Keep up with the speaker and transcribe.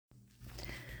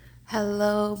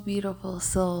Hello, beautiful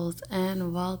souls,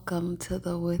 and welcome to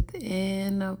the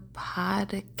Within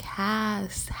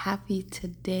podcast. Happy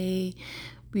today,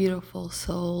 beautiful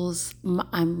souls.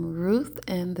 I'm Ruth,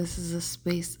 and this is a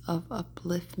space of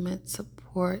upliftment,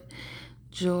 support,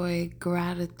 joy,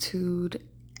 gratitude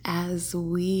as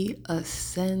we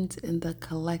ascend in the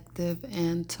collective.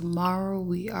 And tomorrow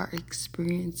we are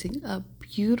experiencing a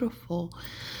beautiful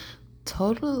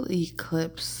total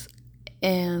eclipse,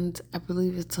 and I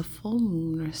believe it's a full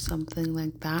moon or something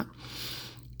like that.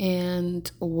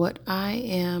 And what I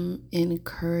am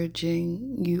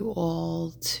encouraging you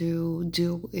all to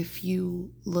do, if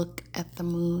you look at the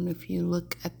moon, if you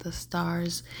look at the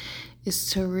stars,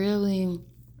 is to really,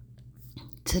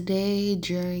 today,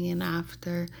 during, and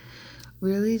after,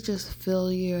 really just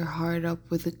fill your heart up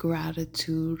with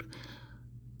gratitude.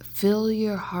 Fill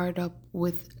your heart up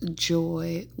with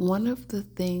joy. One of the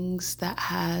things that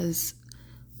has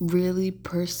really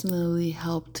personally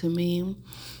helped me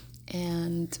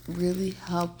and really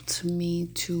helped me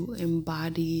to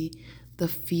embody the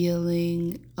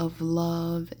feeling of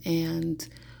love and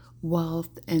wealth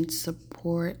and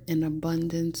support and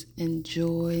abundance and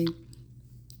joy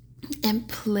and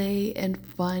play and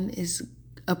fun is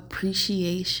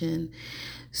appreciation.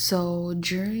 So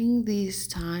during these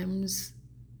times,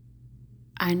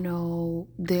 I know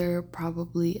there are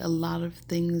probably a lot of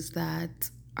things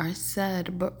that are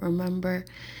said, but remember,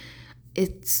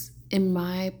 it's in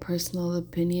my personal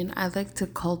opinion, I like to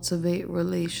cultivate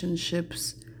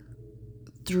relationships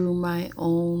through my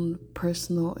own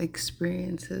personal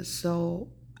experiences. So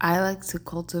I like to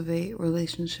cultivate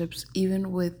relationships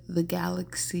even with the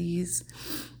galaxies,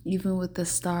 even with the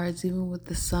stars, even with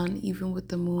the sun, even with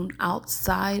the moon,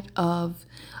 outside of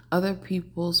other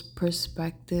people's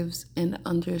perspectives and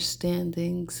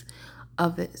understandings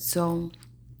of it. So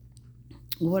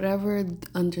whatever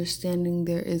understanding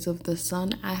there is of the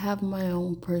sun, I have my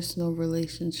own personal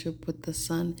relationship with the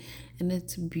sun, and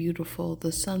it's beautiful.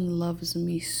 The sun loves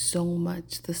me so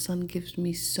much. The sun gives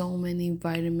me so many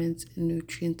vitamins and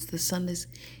nutrients. The sun is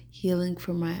healing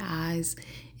for my eyes.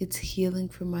 It's healing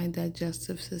for my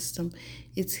digestive system.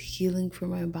 It's healing for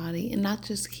my body. And not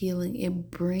just healing,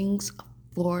 it brings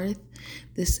forth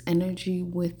this energy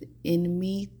within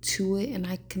me to it, and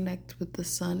I connect with the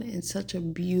sun in such a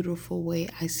beautiful way.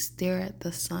 I stare at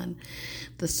the sun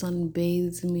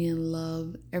bathes me in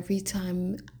love. Every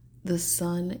time the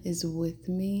sun is with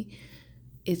me,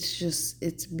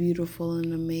 it's beautiful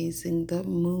and amazing. The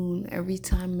moon, every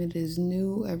time it is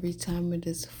new, every time it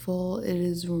is full, it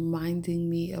is reminding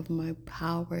me of my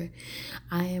power.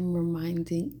 I am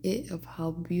reminding it of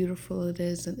how beautiful it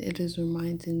is, and it is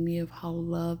reminding me of how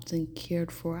loved and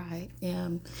cared for I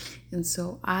am. And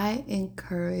so I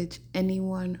encourage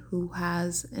anyone who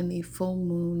has any full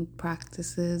moon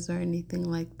practices or anything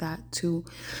like that to,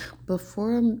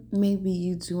 before maybe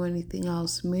you do anything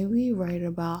else, maybe write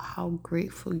about how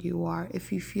grateful you are.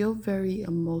 If you feel very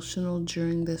emotional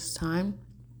during this time,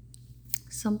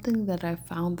 something that I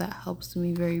found that helps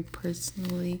me very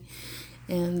personally,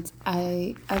 and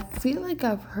I feel like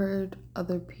I've heard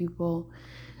other people,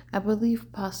 I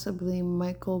believe possibly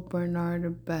Michael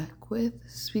Bernard Beckwith,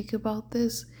 speak about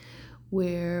this,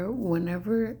 where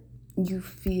whenever you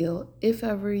feel, if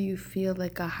ever you feel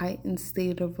like a heightened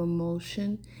state of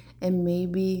emotion, and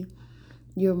maybe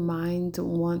your mind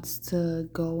wants to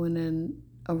go in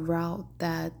a route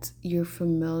that you're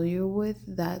familiar with,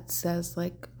 that says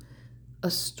like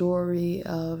a story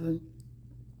of,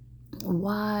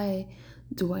 why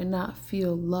do I not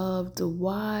feel loved?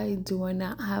 Why do I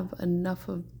not have enough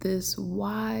of this?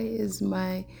 Why is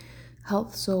my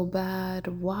health so bad?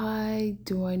 Why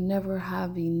do I never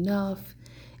have enough?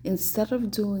 Instead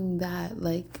of doing that,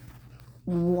 like,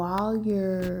 while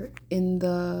you're in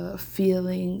the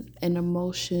feeling and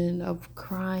emotion of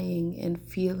crying and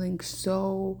feeling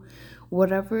so,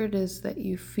 whatever it is that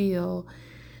you feel,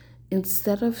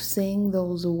 instead of saying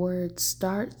those words,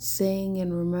 start saying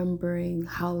and remembering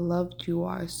how loved you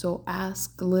are. So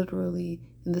ask literally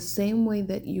in the same way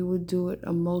that you would do it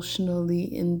emotionally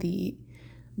in the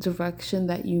direction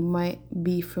that you might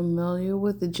be familiar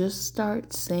with. Just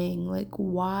start saying, like,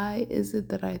 why is it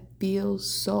that I feel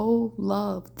so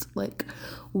loved? Like,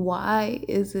 why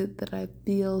is it that I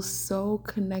feel so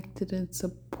connected and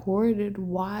supported?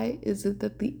 Why is it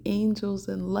that the angels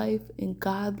and life and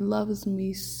God loves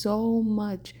me so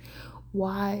much?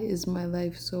 Why is my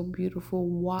life so beautiful?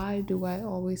 Why do I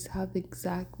always have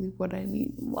exactly what I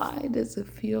need? Why does it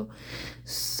feel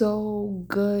so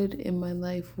good in my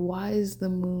life? Why is the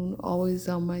moon always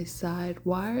on my side?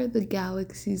 Why are the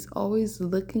galaxies always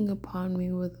looking upon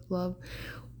me with love?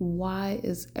 Why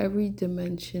is every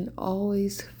dimension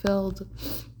always filled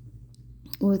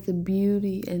with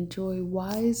beauty and joy?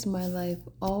 Why is my life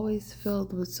always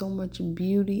filled with so much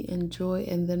beauty and joy?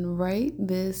 And then write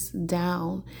this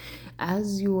down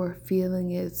as you are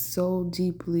feeling it so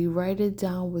deeply. Write it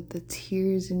down with the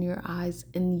tears in your eyes,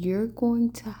 and you're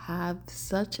going to have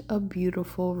such a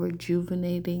beautiful,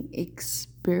 rejuvenating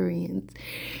experience.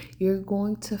 You're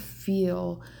going to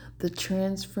feel the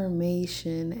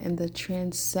transformation and the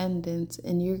transcendence,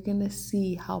 and you're going to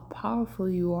see how powerful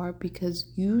you are because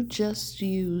you just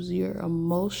use your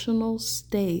emotional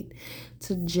state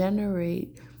to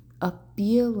generate a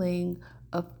feeling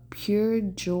of pure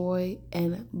joy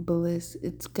and bliss.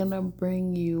 It's going to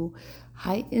bring you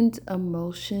heightened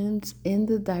emotions in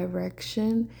the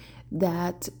direction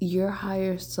that your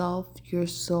higher self, your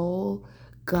soul,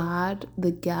 God,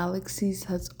 the galaxies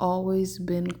has always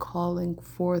been calling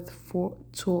forth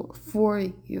for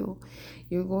you.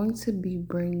 You're going to be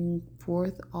bringing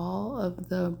forth all of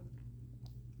the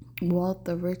wealth,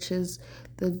 the riches,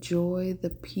 the joy,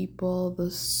 the people, the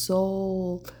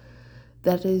soul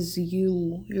that is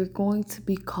you. You're going to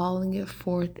be calling it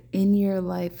forth in your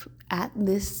life at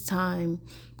this time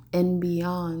and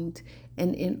beyond,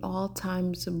 and in all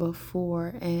times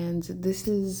before. And this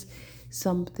is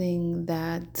something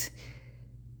that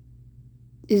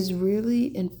is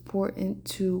really important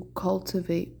to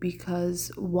cultivate,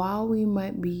 because while we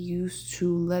might be used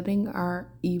to letting our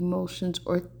emotions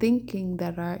or thinking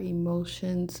that our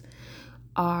emotions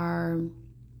are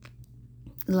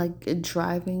like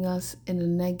driving us in a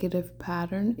negative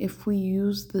pattern, if we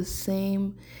use the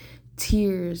same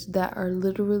tears that are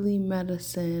literally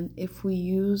medicine, if we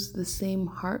use the same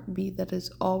heartbeat that is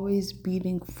always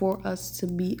beating for us to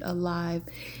be alive,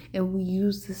 and we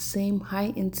use the same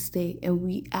heightened state, and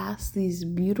we ask these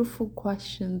beautiful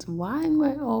questions: why am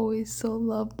I always so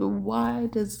loved? Why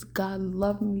does God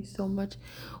love me so much?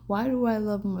 Why do I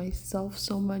love myself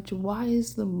so much? Why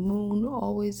is the moon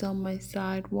always on my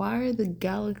side? Why are the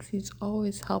galaxies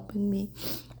always helping me?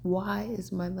 Why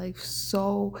is my life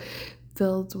so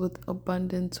filled with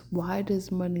abundance? Why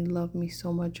does money love me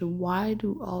so much? Why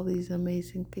do all these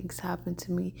amazing things happen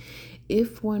to me?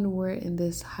 If when we're in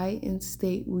this heightened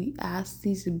state, we ask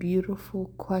these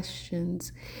beautiful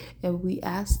questions, and we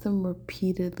ask them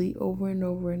repeatedly over and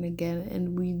over and again,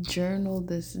 and we journal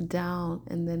this down,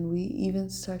 and then we even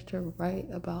start to write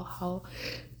about how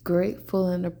grateful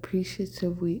and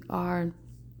appreciative we are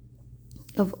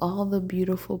of all the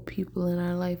beautiful people in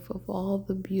our life, of all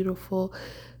the beautiful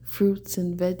fruits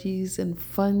and veggies and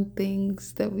fun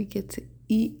things that we get to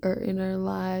eat are in our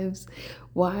lives.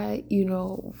 Why,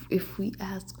 if we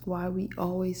ask why we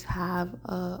always have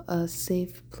a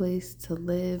safe place to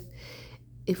live,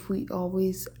 if we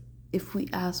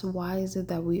ask why is it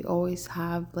that we always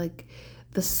have like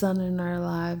the sun in our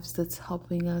lives that's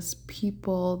helping us,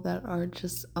 people that are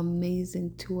just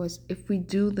amazing to us, if we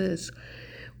do this,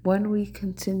 when we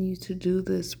continue to do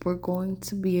this, we're going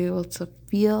to be able to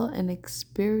feel and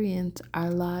experience our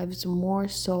lives more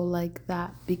so like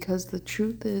that, because the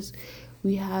truth is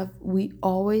we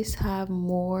always have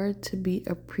more to be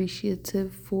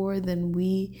appreciative for than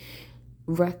we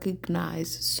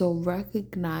recognize. So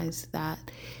recognize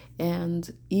that.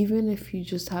 And even if you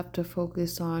just have to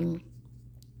focus on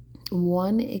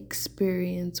one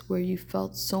experience where you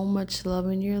felt so much love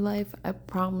in your life, I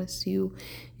promise you,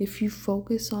 if you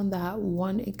focus on that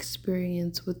one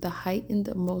experience with the heightened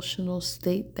emotional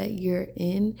state that you're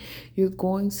in, you're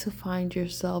going to find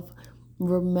yourself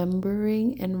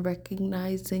remembering and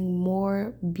recognizing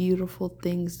more beautiful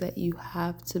things that you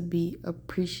have to be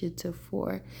appreciative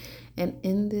for. And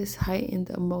in this heightened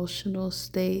emotional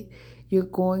state, you're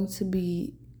going to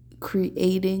be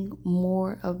creating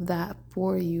more of that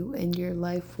for you, and your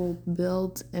life will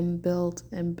build and build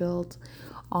and build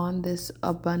on this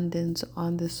abundance,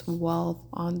 on this wealth,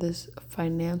 on this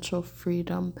financial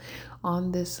freedom,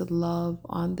 on this love,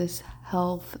 on this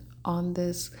health, on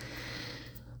this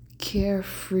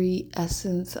carefree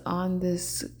essence, on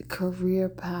this career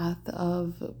path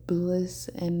of bliss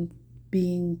and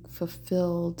being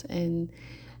fulfilled, and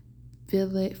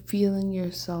feeling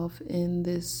yourself in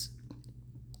this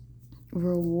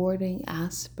rewarding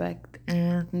aspect.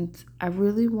 And I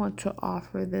really want to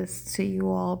offer this to you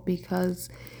all, because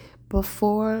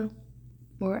before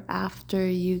or after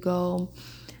you go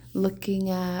looking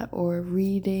at or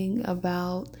reading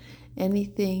about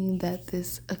anything that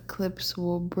this eclipse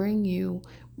will bring you,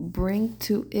 bring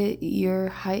to it your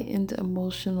heightened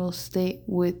emotional state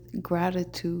with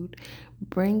gratitude.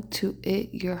 Bring to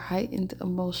it your heightened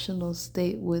emotional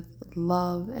state with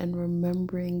love and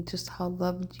remembering just how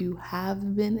loved you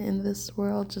have been in this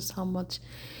world, just how much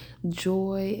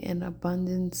joy and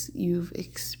abundance you've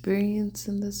experienced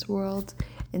in this world,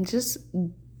 and just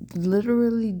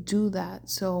literally do that.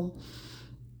 So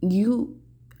the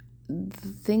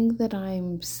thing that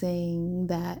I'm saying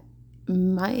that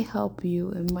might help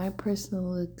you in my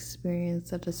personal experience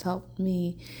that has helped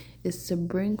me is to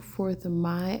bring forth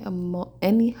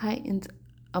any heightened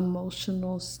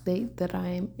emotional state that I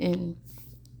am in,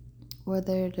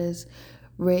 whether it is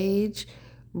rage,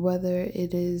 whether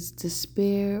it is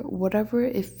despair, whatever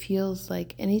it feels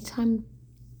like. Anytime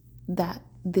that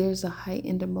there's a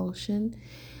heightened emotion,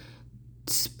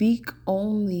 speak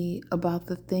only about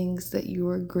the things that you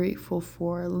are grateful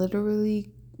for.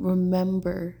 Literally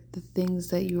remember the things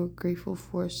that you are grateful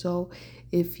for. So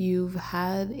if you've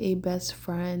had a best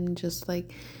friend, just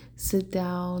like sit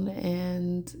down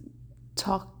and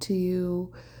talk to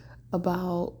you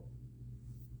about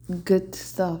good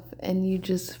stuff, and you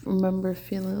just remember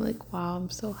feeling like, wow, I'm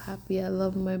so happy, I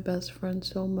love my best friend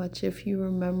so much. If you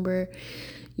remember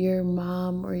your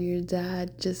mom or your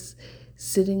dad just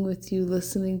sitting with you,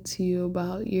 listening to you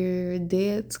about your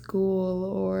day at school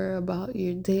or about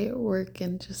your day at work,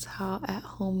 and just how at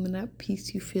home and at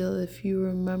peace you feel. If you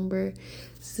remember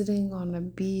sitting on a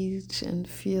beach and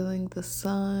feeling the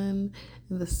sun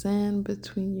and the sand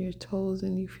between your toes,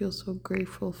 and you feel so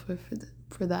grateful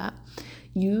for that.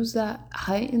 Use that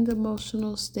heightened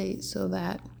emotional state so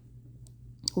that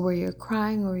where you're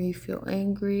crying or you feel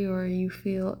angry or you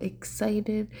feel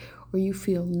excited or you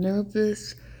feel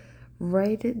nervous,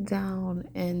 write it down,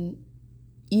 and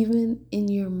even in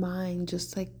your mind,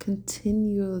 just like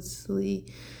continuously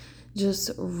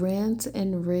just rant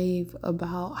and rave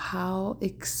about how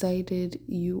excited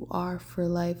you are for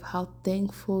life, how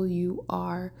thankful you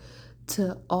are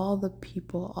to all the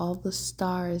people, all the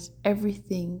stars,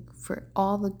 everything, for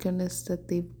all the goodness that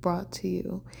they've brought to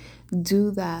you.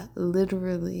 Do that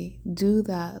literally. Do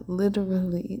that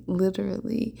literally,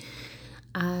 literally.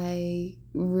 I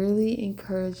really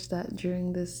encourage that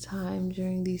during this time,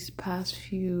 during these past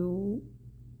few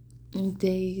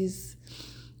days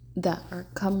that are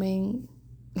coming.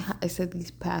 I said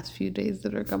these past few days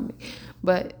that are coming,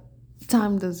 but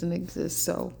time doesn't exist,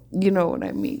 so you know what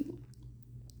I mean.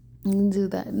 Do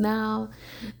that now.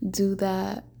 Do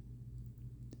that.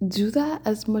 Do that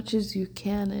as much as you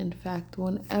can. In fact,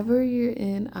 whenever you're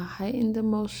in a heightened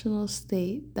emotional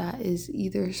state that is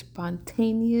either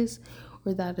spontaneous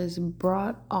or that is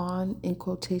brought on in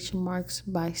quotation marks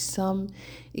by some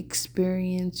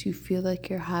experience you feel like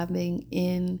you're having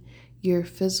in your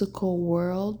physical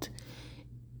world,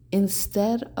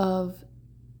 instead of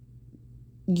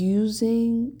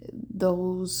using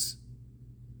those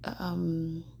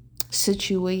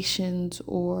situations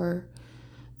or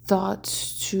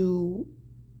thoughts to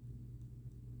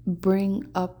bring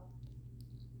up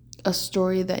a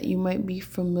story that you might be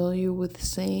familiar with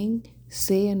saying,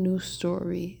 say a new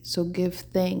story. So give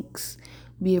thanks,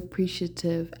 be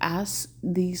appreciative, ask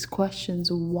these questions.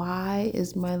 Why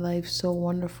is my life so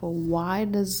wonderful? Why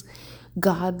does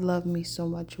God love me so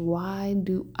much? Why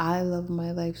do I love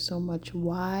my life so much?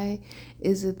 Why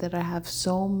is it that I have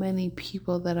so many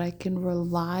people that I can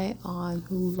rely on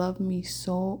who love me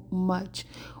so much?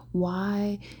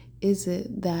 Why is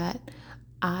it that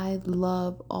I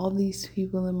love all these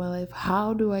people in my life?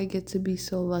 How do I get to be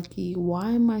so lucky?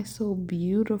 Why am I so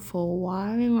beautiful?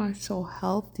 Why am I so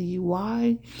healthy?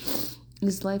 Why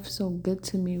is life so good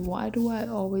to me? Why do I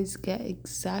always get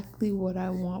exactly what I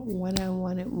want when I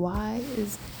want it? Why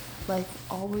is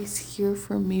life always here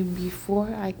for me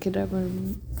before I could ever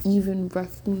even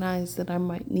recognize that I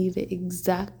might need it,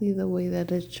 exactly the way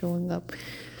that it's showing up?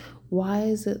 Why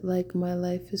is it like my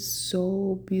life is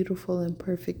so beautiful and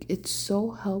perfect? It's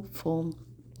so helpful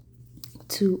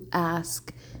to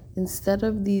ask, instead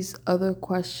of these other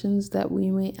questions that we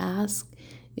may ask,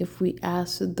 if we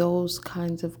ask those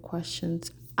kinds of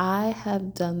questions. I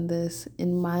have done this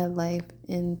in my life,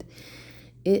 and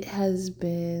it has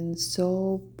been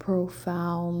so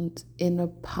profound in a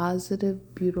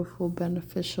positive, beautiful,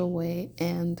 beneficial way.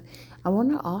 And I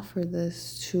want to offer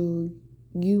this to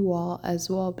you all as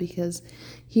well, because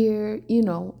here,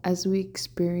 as we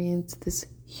experience this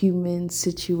human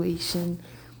situation,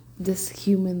 this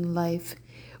human life,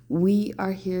 we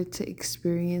are here to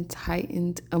experience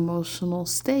heightened emotional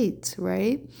states,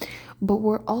 right? But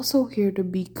we're also here to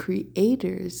be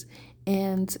creators,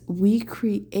 and we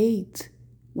create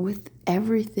with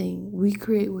everything. We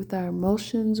create with our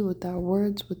emotions, with our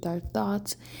words, with our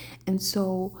thoughts. And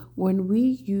so when we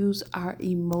use our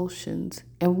emotions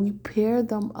and we pair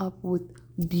them up with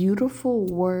beautiful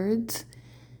words,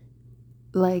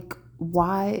 Like,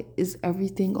 why is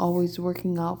everything always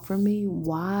working out for me?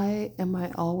 Why am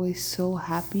I always so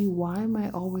happy? Why am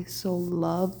I always so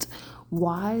loved?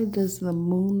 Why does the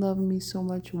moon love me so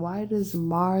much? Why does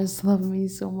Mars love me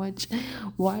so much?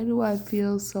 Why do I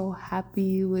feel so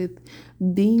happy with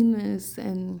Venus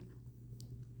and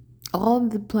all of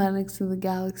the planets in the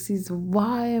galaxies?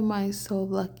 Why am I so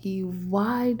lucky?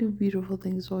 Why do beautiful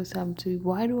things always happen to me?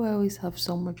 Why do I always have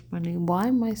so much money? Why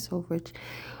am I so rich?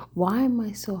 Why am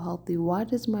I so healthy? Why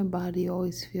does my body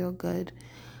always feel good?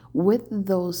 With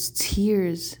those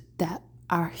tears that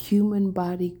our human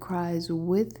body cries,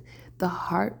 with the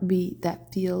heartbeat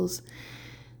that feels,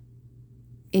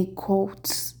 in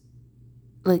quotes,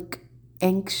 like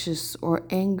anxious or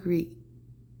angry,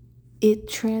 it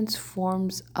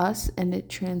transforms us and it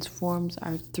transforms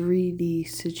our 3D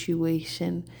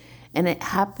situation. And it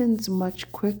happens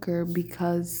much quicker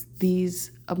because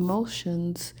these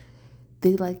emotions,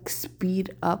 they like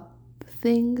speed up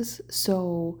things.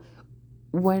 So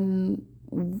when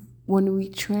we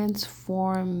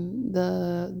transform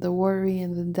the worry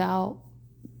and the doubt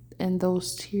and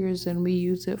those tears, and we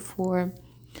use it for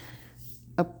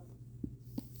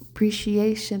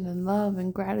appreciation and love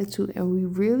and gratitude, and we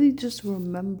really just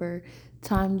remember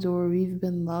times where we've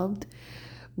been loved,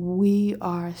 we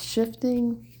are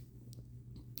shifting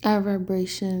our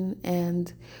vibration,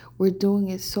 and we're doing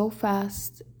it so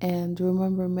fast. And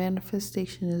remember,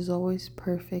 manifestation is always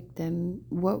perfect, and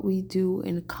what we do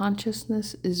in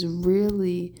consciousness is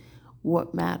really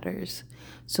what matters.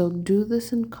 So do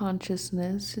this in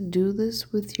consciousness, do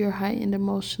this with your heightened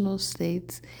emotional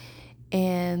states,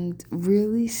 and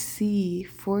really see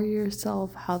for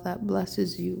yourself how that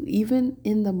blesses you. Even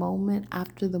in the moment,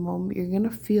 after the moment, you're gonna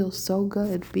feel so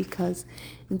good, because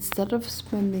instead of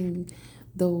spending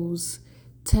those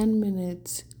 10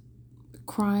 minutes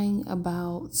crying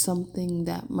about something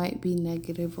that might be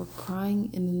negative, or crying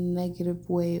in a negative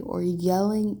way, or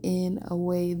yelling in a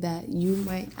way that you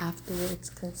might afterwards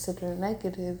consider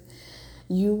negative,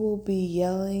 you will be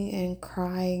yelling and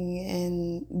crying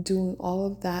and doing all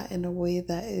of that in a way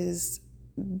that is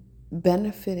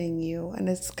benefiting you, and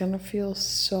it's going to feel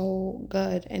so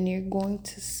good, and you're going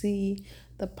to see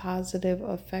the positive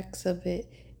effects of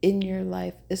it in your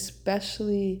life,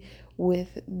 especially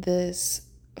with this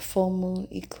full moon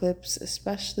eclipse,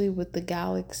 especially with the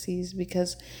galaxies,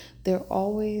 because they're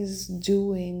always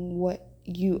doing what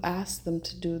you ask them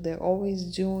to do. They're always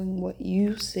doing what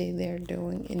you say they're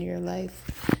doing in your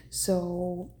life.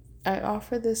 So I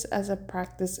offer this as a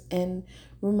practice, and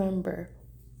remember,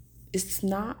 it's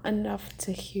not enough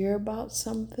to hear about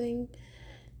something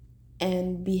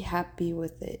and be happy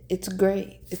with it. It's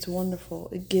great. It's wonderful.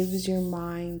 It gives your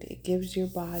mind, it gives your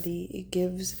body, it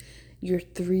gives your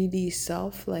 3D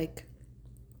self like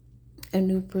a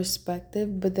new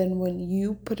perspective. But then when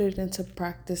you put it into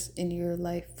practice in your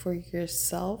life for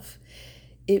yourself,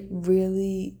 it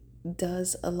really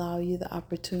does allow you the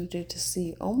opportunity to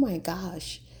see, oh my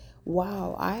gosh,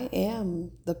 wow, I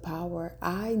am the power.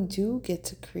 I do get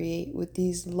to create with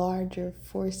these larger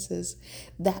forces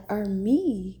that are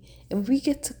me, and we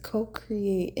get to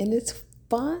co-create, and it's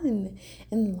fun,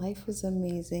 and life is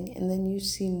amazing. And then you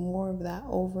see more of that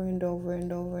over and over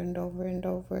and over and over and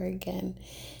over again.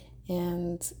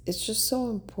 And it's just so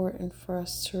important for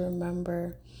us to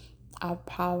remember our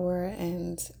power,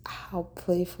 and how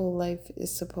playful life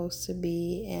is supposed to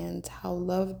be, and how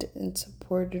loved and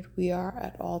supported we are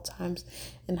at all times,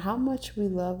 and how much we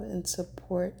love and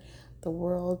support the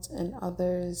world and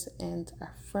others and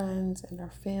our friends and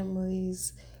our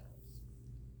families.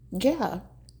 Yeah,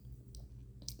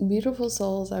 beautiful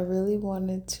souls, I really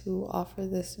wanted to offer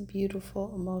this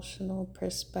beautiful emotional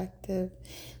perspective,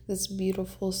 this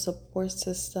beautiful support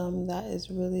system that is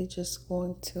really just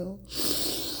going to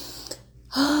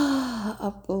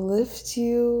uplift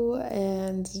you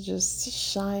and just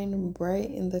shine bright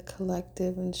in the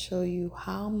collective, and show you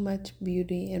how much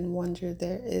beauty and wonder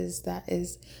there is, that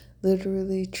is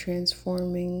literally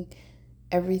transforming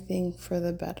everything for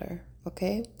the better.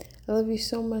 Okay, I love you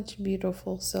so much,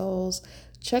 beautiful souls.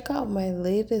 Check out my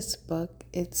latest book,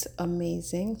 it's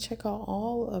amazing. Check out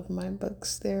all of my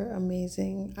books, they're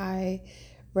amazing. I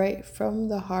write from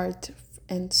the heart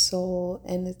and soul,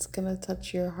 and it's gonna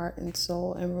touch your heart and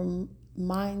soul and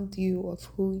remind you of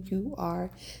who you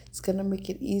are. It's gonna make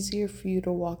it easier for you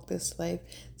to walk this life.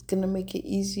 It's gonna make it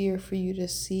easier for you to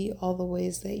see all the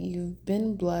ways that you've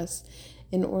been blessed,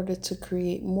 in order to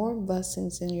create more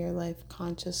blessings in your life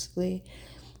consciously.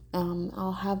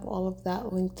 I'll have all of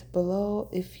that linked below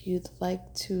if you'd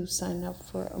like to sign up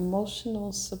for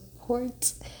emotional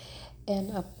support and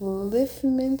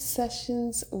upliftment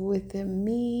sessions with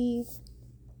me.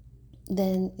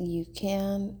 then you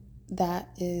can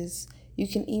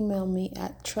email me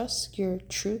at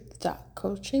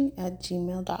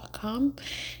trustyourtruth.coaching@gmail.com,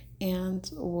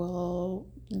 and we'll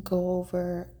go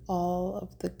over all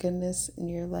of the goodness in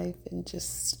your life and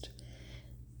just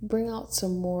bring out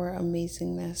some more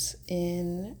amazingness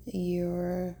in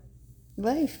your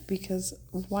life, because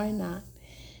why not?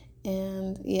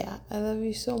 And yeah, I love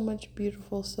you so much,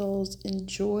 beautiful souls.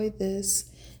 Enjoy this.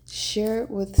 Share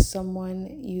it with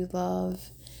someone you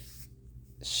love.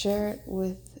 Share it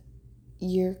with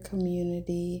your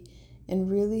community, and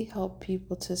really help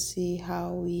people to see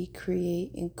how we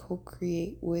create and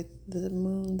co-create with the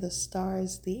moon, the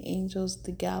stars, the angels,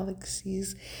 the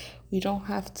galaxies. We don't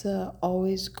have to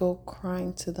always go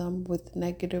crying to them with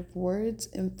negative words.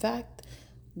 In fact,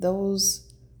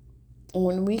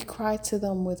 when we cry to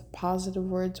them with positive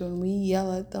words, when we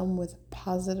yell at them with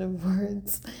positive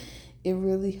words, it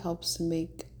really helps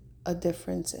make a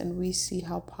difference, and we see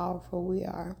how powerful we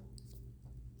are,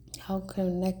 how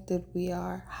connected we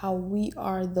are, how we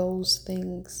are those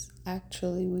things.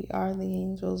 Actually, we are the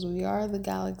angels, we are the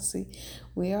galaxy,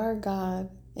 we are God,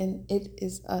 and it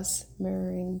is us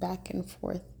mirroring back and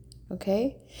forth.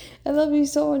 Okay? I love you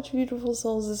so much, beautiful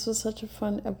souls. This was such a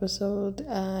fun episode.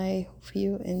 I hope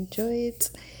you enjoy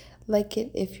it. Like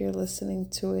it if you're listening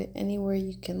to it anywhere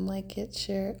you can like it,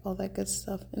 share it, all that good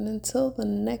stuff. And until the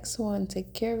next one,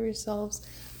 take care of yourselves,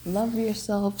 love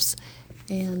yourselves,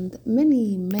 and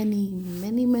many, many,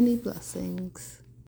 many, many blessings.